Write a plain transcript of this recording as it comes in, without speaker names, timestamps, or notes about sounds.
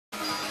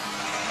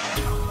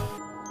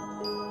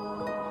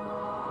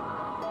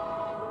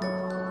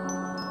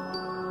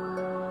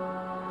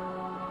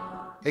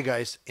Hey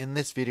guys, in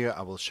this video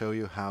I will show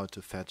you how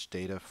to fetch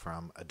data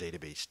from a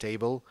database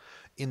table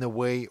in a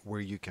way where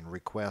you can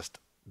request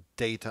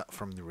data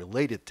from the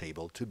related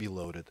table to be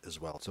loaded as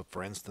well. So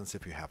for instance,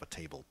 if you have a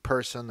table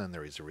person and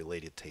there is a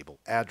related table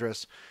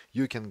address,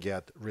 you can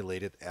get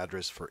related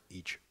address for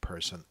each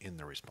person in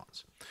the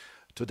response.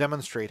 To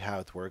demonstrate how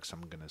it works,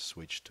 I'm going to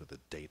switch to the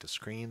data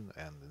screen,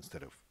 and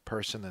instead of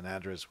person and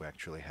address, we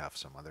actually have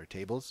some other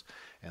tables,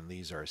 and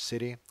these are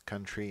city,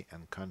 country,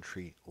 and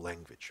country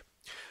language.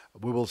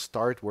 We will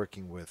start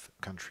working with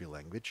country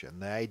language, and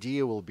the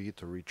idea will be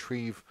to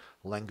retrieve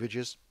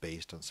languages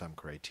based on some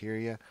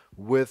criteria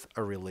with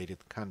a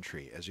related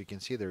country. As you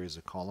can see, there is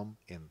a column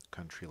in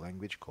country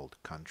language called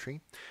country,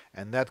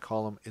 and that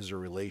column is a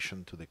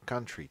relation to the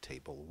country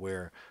table,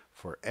 where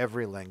for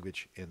every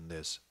language in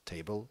this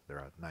table, there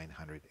are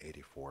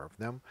 984 of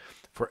them,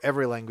 for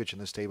every language in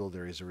this table,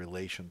 there is a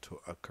relation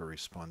to a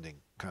corresponding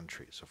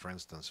country. So for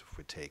instance, if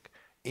we take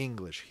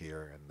English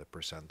here and the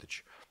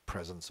percentage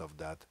presence of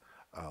that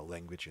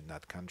language in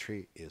that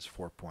country is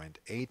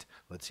 4.8.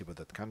 Let's see what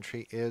that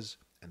country is,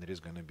 and it is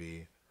going to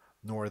be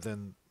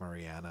Northern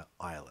Mariana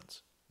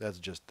Islands. That's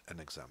just an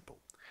example.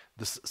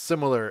 This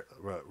similar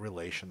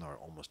relation or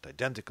almost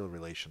identical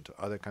relation to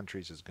other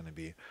countries is going to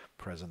be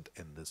present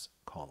in this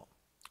column.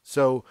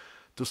 So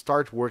to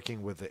start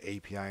working with the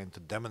API and to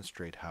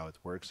demonstrate how it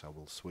works, I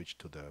will switch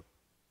to the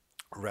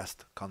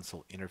REST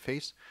console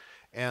interface.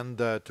 And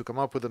to come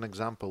up with an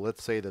example,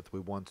 let's say that we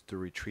want to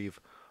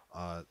retrieve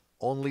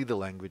only the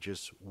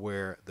languages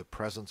where the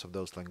presence of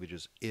those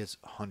languages is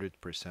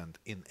 100%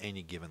 in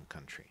any given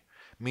country.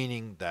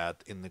 Meaning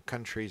that in the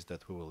countries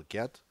that we will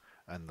get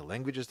and the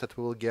languages that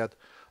we will get,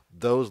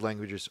 those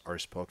languages are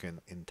spoken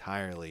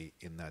entirely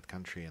in that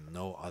country and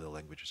no other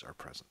languages are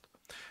present.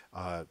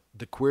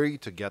 The query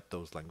to get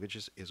those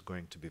languages is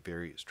going to be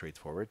very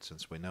straightforward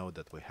since we know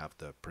that we have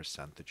the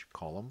percentage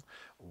column.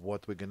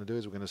 What we're going to do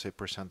is we're going to say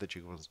percentage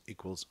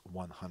equals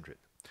 100.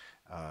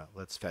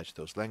 Let's fetch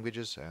those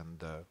languages,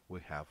 and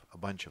we have a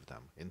bunch of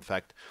them. In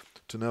fact,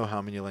 to know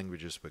how many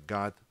languages we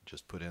got,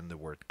 just put in the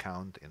word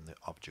count in the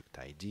object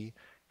ID,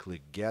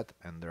 click get,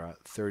 and there are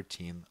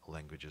 13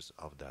 languages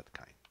of that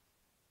kind.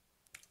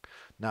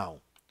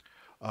 Now,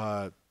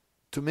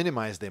 to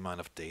minimize the amount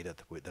of data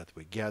that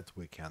we get,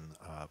 we can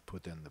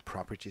put in the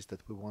properties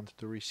that we want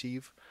to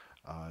receive,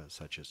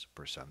 such as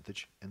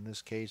percentage in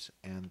this case,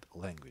 and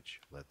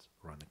language. Let's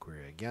run the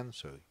query again.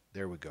 So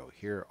there we go.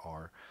 Here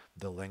are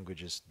the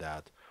languages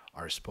that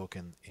are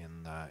spoken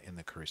in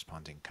the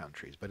corresponding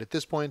countries. But at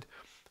this point,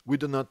 we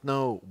do not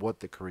know what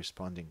the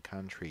corresponding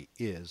country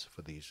is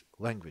for these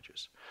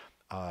languages.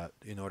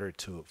 In order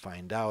to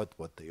find out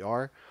what they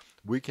are,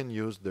 we can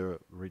use the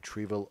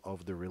retrieval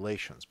of the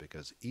relations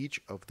because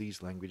each of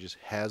these languages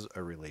has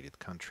a related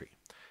country.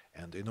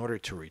 And in order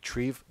to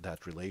retrieve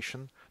that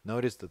relation,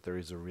 notice that there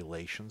is a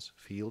relations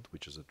field,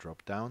 which is a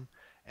drop down.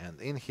 And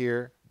in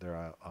here, there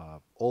are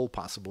all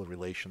possible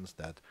relations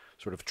that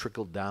sort of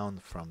trickle down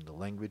from the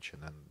language,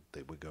 and then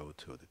they would go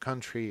to the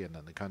country, and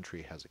then the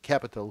country has a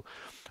capital.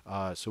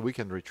 So we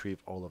can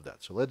retrieve all of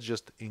that. So let's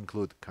just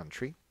include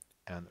country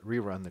and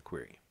rerun the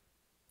query.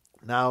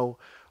 Now,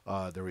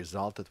 the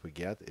result that we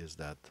get is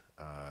that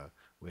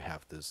we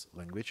have this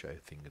language. I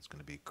think it's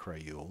going to be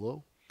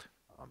Criollo.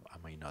 I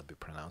may not be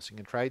pronouncing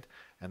it right.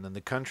 And then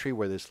the country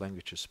where this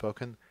language is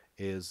spoken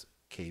is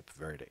Cape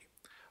Verde.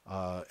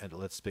 And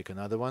let's pick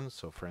another one.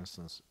 So for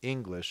instance,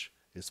 English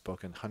is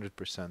spoken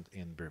 100%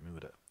 in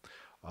Bermuda.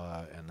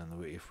 And then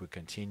if we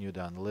continue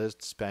down the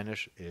list,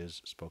 Spanish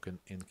is spoken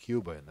in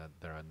Cuba, and that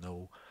there are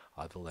no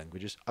other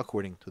languages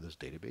according to this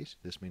database.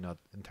 This may not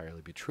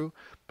entirely be true,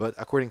 but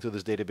according to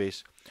this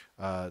database,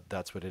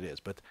 that's what it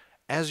is. But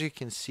as you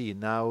can see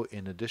now,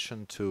 in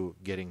addition to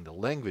getting the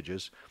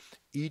languages,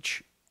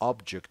 each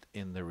object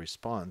in the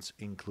response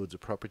includes a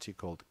property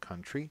called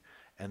country,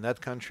 and that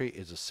country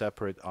is a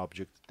separate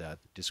object that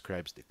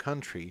describes the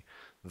country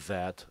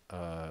that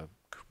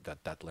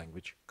that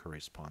language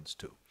corresponds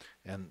to.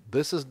 And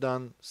this is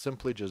done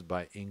simply just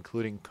by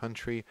including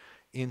country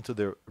into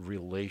the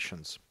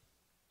relations,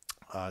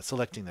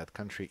 selecting that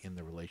country in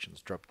the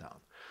relations dropdown.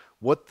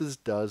 What this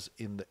does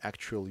in the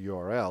actual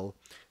URL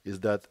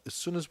is that as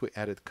soon as we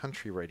added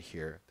country right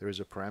here, there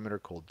is a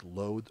parameter called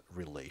load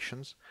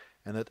relations,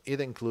 and that it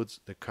includes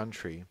the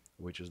country,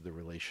 which is the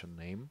relation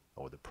name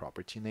or the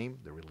property name,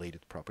 the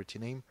related property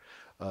name,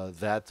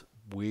 that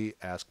we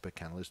ask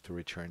Backendless to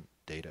return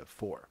data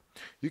for.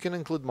 You can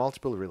include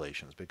multiple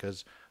relations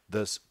because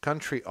this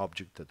country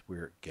object that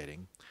we're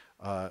getting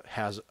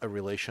has a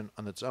relation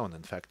on its own.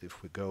 In fact,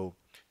 if we go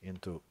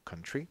into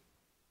country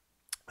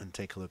and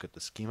take a look at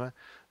the schema,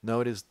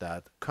 notice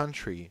that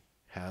country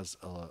has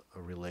a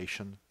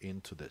relation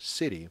into the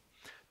city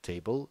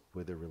table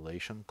with a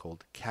relation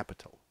called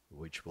capital,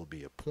 which will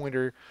be a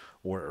pointer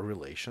or a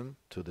relation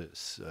to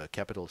the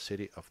capital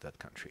city of that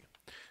country.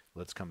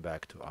 Let's come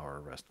back to our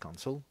REST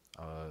console.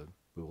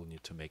 We will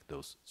need to make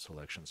those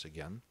selections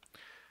again.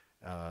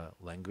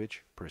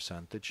 Language,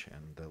 percentage,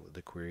 and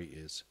the query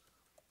is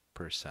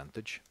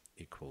percentage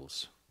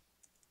equals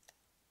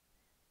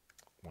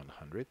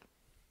 100.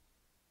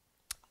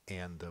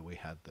 and we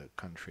had the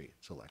country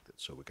selected.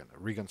 So we can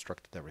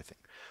reconstructed everything.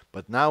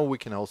 But now we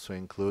can also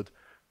include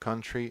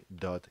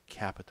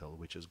country.capital,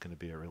 which is going to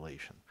be a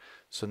relation.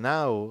 So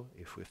now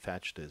if we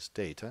fetch this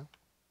data,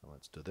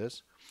 let's do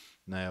this.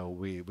 Now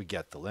we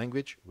get the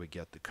language, we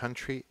get the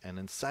country, and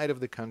inside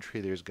of the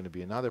country there's going to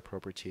be another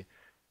property,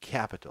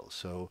 capital.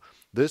 So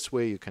this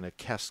way you can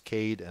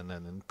cascade and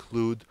then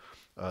include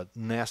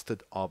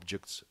nested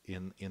objects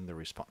in the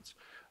response.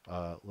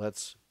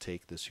 Let's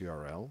take this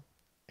URL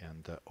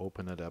and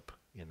open it up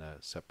in a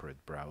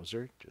separate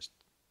browser just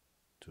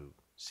to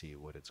see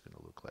what it's going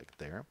to look like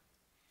there.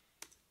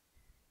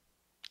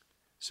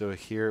 So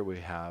here we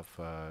have,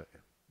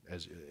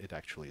 as it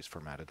actually is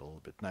formatted a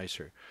little bit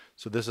nicer.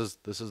 So this is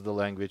the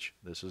language,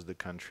 this is the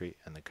country,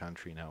 and the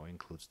country now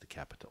includes the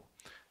capital.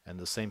 And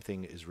the same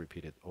thing is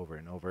repeated over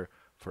and over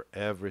for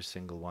every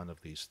single one of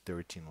these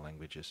 13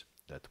 languages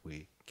that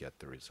we get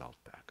the result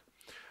back.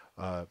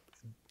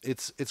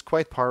 It's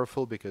quite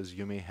powerful because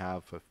you may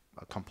have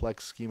a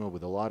complex schema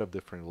with a lot of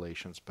different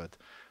relations, but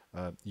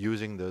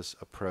using this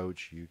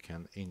approach you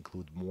can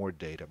include more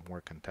data,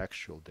 more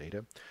contextual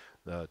data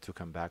to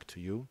come back to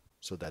you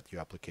so that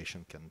your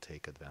application can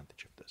take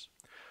advantage of this.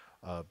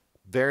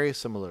 Very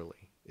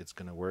similarly, it's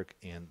going to work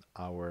in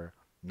our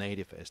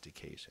native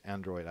SDKs,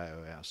 Android,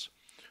 iOS,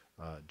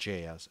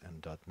 JS,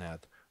 and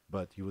 .NET,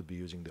 but you would be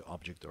using the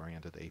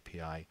object-oriented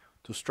API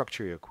to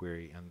structure your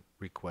query and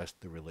request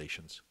the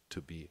relations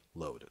to be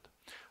loaded.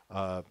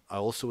 I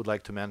also would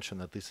like to mention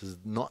that this is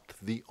not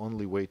the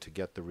only way to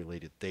get the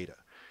related data.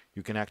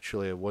 You can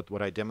actually,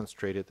 what I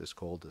demonstrated is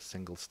called a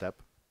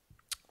single-step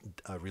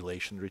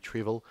relation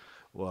retrieval.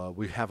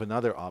 We have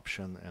another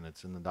option, and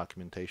it's in the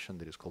documentation,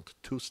 that is called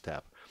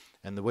two-step.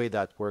 And the way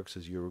that works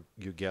is you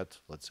get,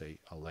 let's say,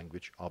 a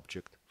language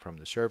object from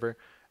the server,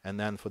 and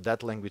then for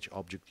that language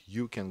object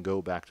you can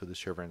go back to the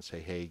server and say,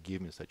 hey,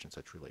 give me such and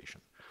such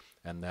relation.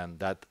 And then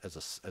that, as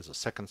a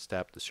second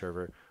step, the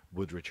server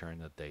would return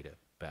that data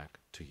back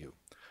to you.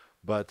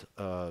 But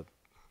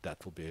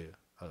that will be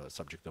a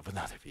subject of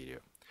another video.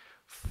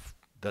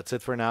 That's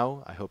it for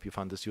now. I hope you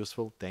found this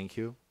useful. Thank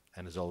you.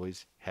 And as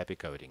always, happy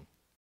coding.